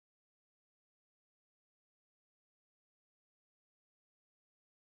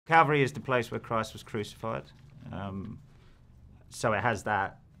Calvary is the place where Christ was crucified, so it has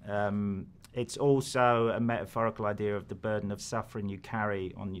that. It's also a metaphorical idea of the burden of suffering you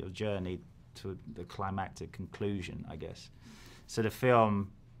carry on your journey to the climactic conclusion, I guess. So the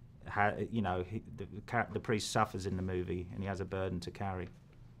film, you know, the priest suffers in the movie, and he has a burden to carry.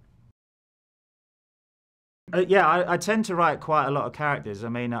 Yeah, I tend to write quite a lot of characters. I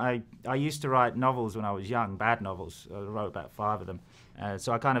mean, I used to write novels when I was young, bad novels. I wrote about 5 of them.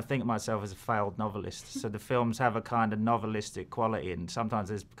 So I kind of think of myself as a failed novelist. So the films have a kind of novelistic quality, and sometimes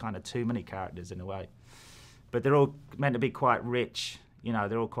there's kind of too many characters in a way. But they're all meant to be quite rich, you know,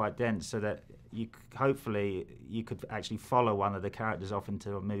 they're all quite dense, so that hopefully you could actually follow one of the characters off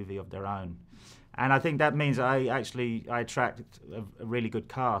into a movie of their own. And I think that means I attract a really good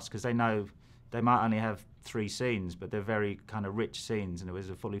cast, because they know they might only have 3 scenes, but they're very kind of rich scenes, and there was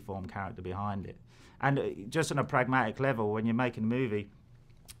a fully formed character behind it. And just on a pragmatic level, when you're making a movie,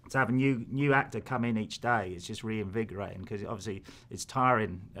 to have a new actor come in each day, it's just reinvigorating, because obviously it's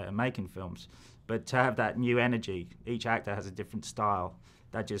tiring making films. But to have that new energy, each actor has a different style,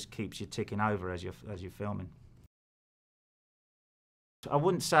 that just keeps you ticking over as you're filming. I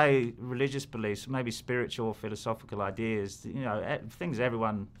wouldn't say religious beliefs, maybe spiritual or philosophical ideas, you know, things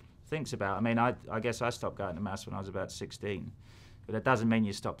everyone thinks about. I mean, I guess I stopped going to Mass when I was about 16. But that doesn't mean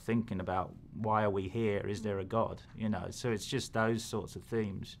you stop thinking about why are we here, is there a God, you know, so it's just those sorts of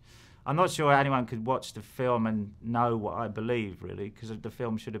themes. I'm not sure anyone could watch the film and know what I believe, really, because the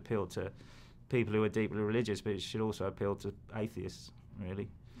film should appeal to people who are deeply religious, but it should also appeal to atheists, really.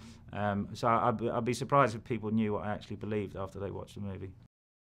 So I'd be surprised if people knew what I actually believed after they watched the movie.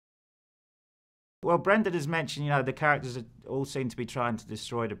 Well, Brendan has mentioned, you know, the characters all seem to be trying to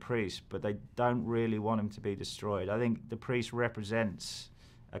destroy the priest, but they don't really want him to be destroyed. I think the priest represents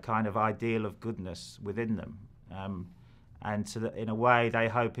a kind of ideal of goodness within them. And so that in a way, they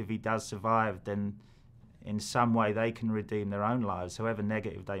hope if he does survive, then in some way they can redeem their own lives, however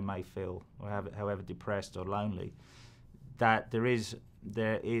negative they may feel, or however depressed or lonely, that there is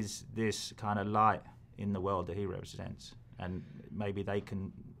this kind of light in the world that he represents, and maybe they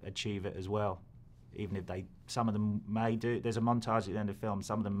can achieve it as well. Even if some of them may do. There's a montage at the end of the film.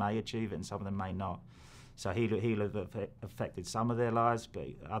 Some of them may achieve it, and some of them may not. So he'll have affected some of their lives, but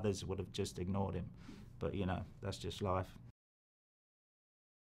others would have just ignored him. But you know, that's just life.